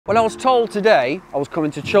When I was told today I was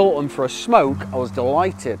coming to Chorlton for a smoke, I was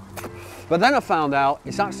delighted. But then I found out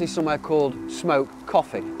it's actually somewhere called Smoak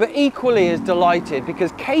Coffee. But equally as delighted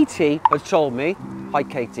because Katie has told me, hi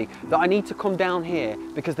Katie, that I need to come down here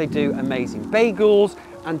because they do amazing bagels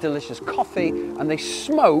and delicious coffee, and they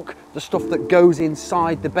smoke the stuff that goes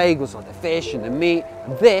inside the bagels, like the fish and the meat.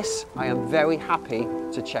 And this, I am very happy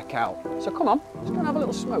to check out. So come on, let's go and have a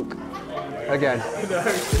little smoke. Again.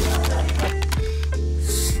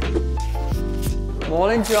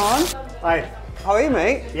 Morning, John. Hi. How are you,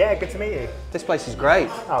 mate? Yeah, good to meet you. This place is great.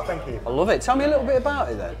 Oh, thank you. I love it. Tell me a little bit about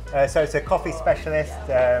it then. So it's a coffee specialist,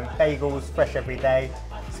 bagels fresh every day,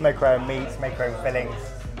 smoke our own meats, make our own fillings,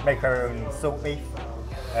 make our own salt beef,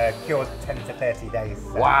 cured 10 to 30 days.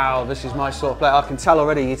 So. Wow, this is my sort of play. I can tell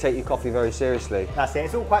already you take your coffee very seriously. That's it.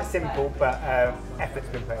 It's all quite simple, but effort's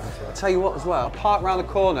been put into it. I'll tell you what as well, I parked around the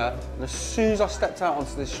corner and as soon as I stepped out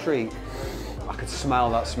onto this street, I could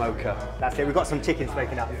smell that smoker. That's it. We've got some chicken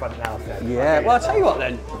smoking out the front now. So yeah, well, I'll tell you what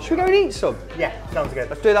then. Should we go and eat some? Yeah, sounds good.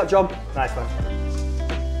 Let's do that, John. Nice one.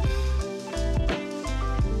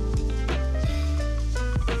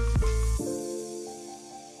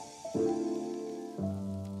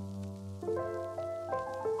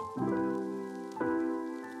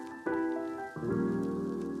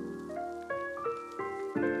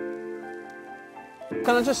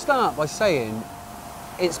 Can I just start by saying,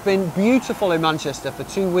 it's been beautiful in Manchester for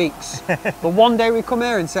 2 weeks. But one day we come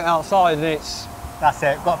here and sit outside and it's... That's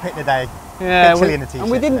it, got to pick the day. Yeah, chilly in the t-shirt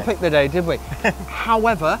and we didn't today. pick the day, did we?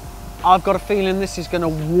 However, I've got a feeling this is going to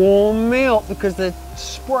warm me up because the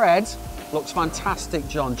spread looks fantastic,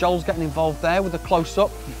 John. Joel's getting involved there with a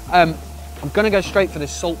close-up. I'm going to go straight for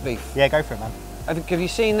this salt beef. Yeah, go for it, man. Have you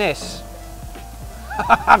seen this?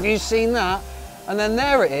 Have you seen that? And then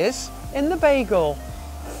there it is in the bagel.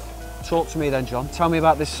 Talk to me then, John. Tell me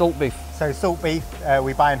about this salt beef. So salt beef,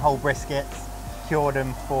 we buy in whole briskets, cure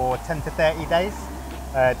them for 10 to 30 days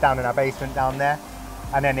down in our basement down there.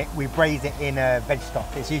 And then we braise it in a veg stock.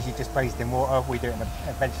 It's usually just braised in water. We do it in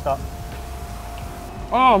a veg stock.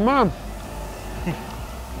 Oh man,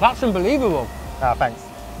 that's unbelievable. Oh, thanks.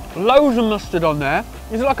 Loads of mustard on there.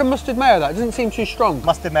 Is it like a mustard mayo that? It doesn't seem too strong.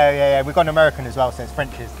 Mustard mayo, yeah. We've got an American as well, so it's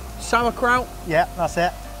French's. Sauerkraut. Yeah, that's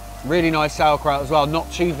it. Really nice sauerkraut as well,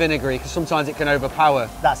 not too vinegary because sometimes it can overpower.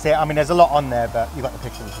 That's it. I mean, there's a lot on there, but you've got the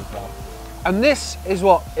pictures as well. And this is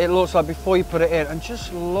what it looks like before you put it in. And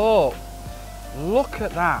just look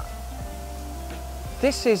at that.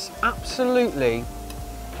 This is absolutely,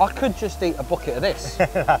 I could just eat a bucket of this.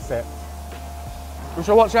 That's it. And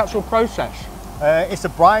so what's the actual process? It's a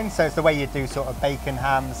brine, so it's the way you do sort of bacon,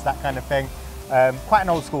 hams, that kind of thing. Quite an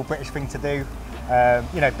old school British thing to do.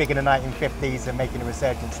 You know, big in the 1950s and making a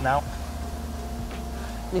resurgence now.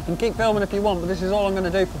 You can keep filming if you want, but this is all I'm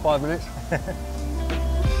going to do for 5 minutes.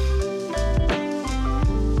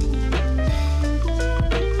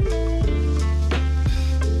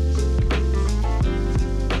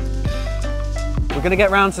 We're going to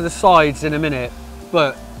get round to the sides in a minute,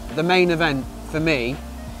 but the main event for me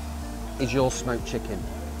is your smoked chicken.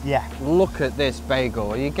 Yeah. Look at this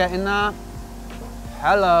bagel. Are you getting that?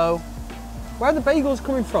 Hello. Where are the bagels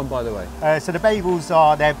coming from, by the way? So the bagels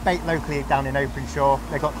they're baked locally down in Openshaw.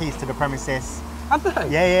 They've got keys to the premises. Have they?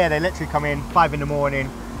 Yeah, they literally come in 5 in the morning,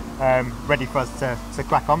 ready for us to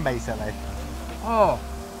crack on, basically. Oh,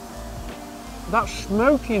 that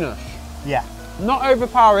smokiness. Yeah. Not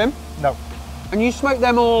overpowering. No. And you smoke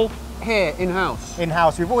them all here, in-house?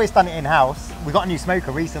 In-house. We've always done it in-house. We got a new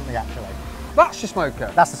smoker recently, actually. That's your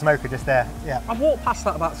smoker? That's the smoker just there, yeah. I've walked past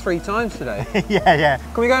that about 3 times today. yeah.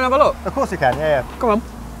 Can we go and have a look? Of course we can, yeah. Come on.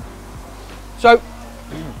 So,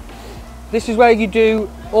 this is where you do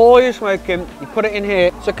all your smoking, you put it in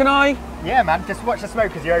here. So can I? Yeah, man, just watch the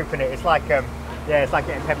smoke as you open it. It's like, yeah, it's like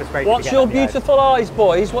getting pepper spray. What's your beautiful eyes,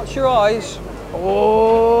 boys? What's your eyes?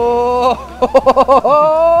 Oh!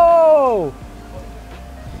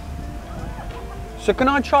 So can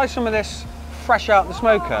I try some of this fresh out the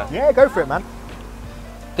smoker? Yeah, go for it, man.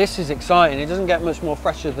 This is exciting. It doesn't get much more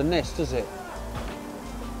fresher than this, does it?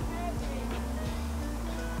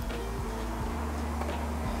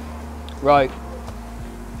 Right.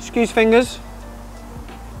 Excuse fingers.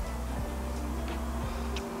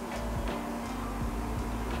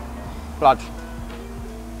 Blood.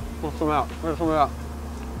 What's some out? Where's some of that?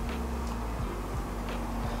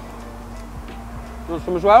 You want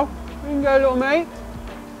some as well? You can go, little mate.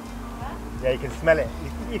 Yeah, you can smell it.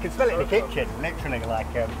 You can smell it in the kitchen, literally, like,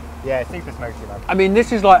 yeah, super smoky, man. I mean,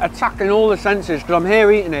 this is like attacking all the senses because I'm here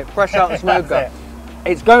eating it fresh out the smoker. That's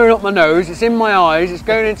It's going up my nose, it's in my eyes, it's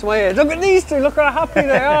going into my ears. Look at these two, look how happy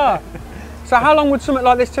they are. So how long would something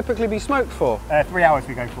like this typically be smoked for? 3 hours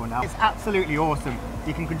we go for now. It's absolutely awesome.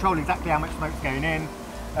 You can control exactly how much smoke's going in.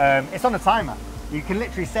 It's on a timer. You can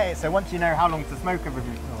literally set it so once you know how long to smoke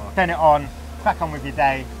everything, turn it on, crack on with your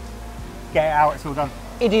day, get it out, it's all done.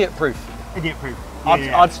 Idiot proof. Idiot proof.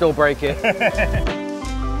 I'd still break it.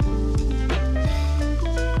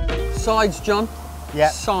 Sides, John? Yeah.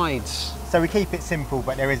 Sides. So we keep it simple,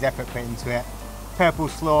 but there is effort put into it. Purple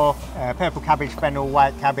slaw, purple cabbage fennel,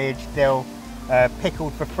 white cabbage, dill,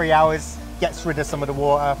 pickled for 3 hours, gets rid of some of the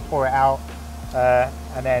water, pour it out,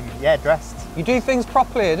 and then, yeah, dressed. You do things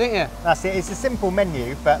properly here, don't you? That's it. It's a simple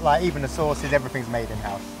menu, but like even the sauces, everything's made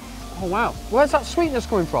in-house. Oh, wow. Where's that sweetness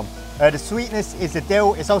coming from? The sweetness is the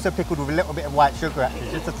dill. It's also pickled with a little bit of white sugar,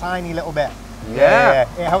 actually, just a tiny little bit. Yeah.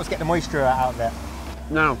 It helps get the moisture out there.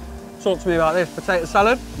 Now, talk to me about this potato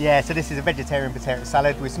salad. Yeah, so this is a vegetarian potato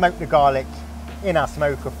salad. We smoke the garlic in our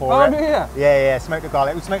smoker for Oh, it. do you? Yeah, smoke the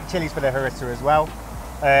garlic. We smoke chilies for the harissa as well.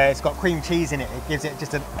 It's got cream cheese in it. It gives it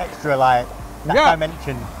just an extra, like, that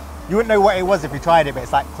dimension. You wouldn't know what it was if you tried it, but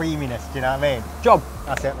it's like creaminess, do you know what I mean? Job.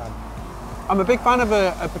 That's it, man. I'm a big fan of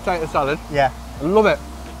a potato salad. Yeah. I love it.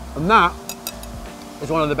 And that is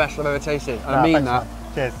one of the best I've ever tasted. And I mean that.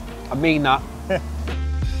 Man. Cheers. I mean that.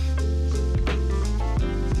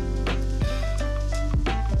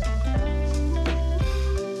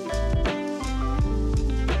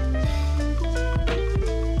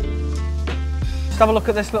 Just have a look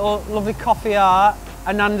at this little lovely coffee art.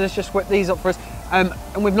 Ananda's just whipped these up for us. And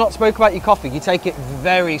we've not spoke about your coffee. You take it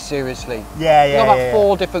very seriously. Yeah. You've got about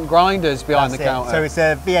 4 different grinders behind the counter. So it's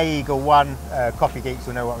a VA Eagle 1. Coffee geeks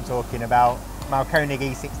will know what I'm talking about. Malkonig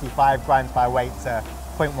E65 grinds by weight to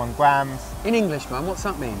 0.1 grams. In English, man, what's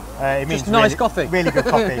that mean? It means just nice really, coffee. Really good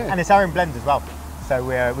coffee. And it's our own blend as well. So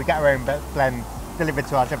we get our own blend delivered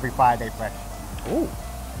to us every Friday fresh. Ooh,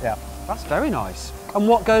 yeah. That's very nice. And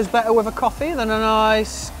what goes better with a coffee than a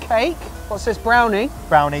nice cake? What's this, brownie?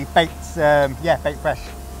 Brownie, baked, baked fresh.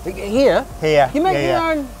 Here? Here. You make your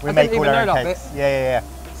own? We make all our own cakes. Yeah.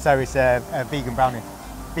 So it's a vegan brownie,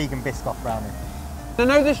 vegan Biscoff brownie. I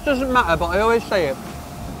know this doesn't matter, but I always say it.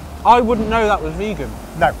 I wouldn't know that was vegan.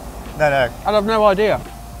 No. I'd have no idea.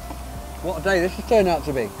 What a day this has turned out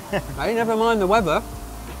to be. Hey, never mind the weather.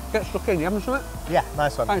 Get stuck in. You having something? Yeah,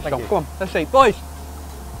 nice one. Thanks, Thank John. you. Come on, let's eat. Boys,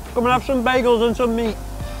 come and have some bagels and some meat.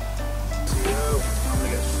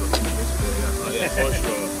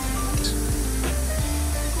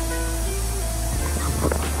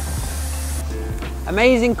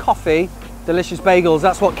 Amazing coffee, delicious bagels.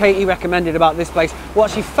 That's what Katie recommended about this place.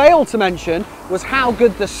 What she failed to mention was how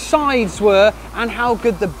good the sides were and how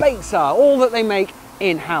good the bakes are, all that they make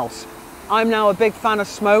in-house. I'm now a big fan of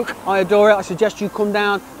Smoak. I adore it. I suggest you come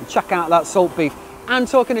down and check out that salt beef. And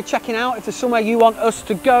talking of checking out, if there's somewhere you want us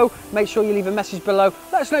to go, make sure you leave a message below.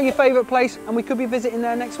 Let us know your favourite place and we could be visiting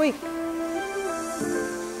there next week.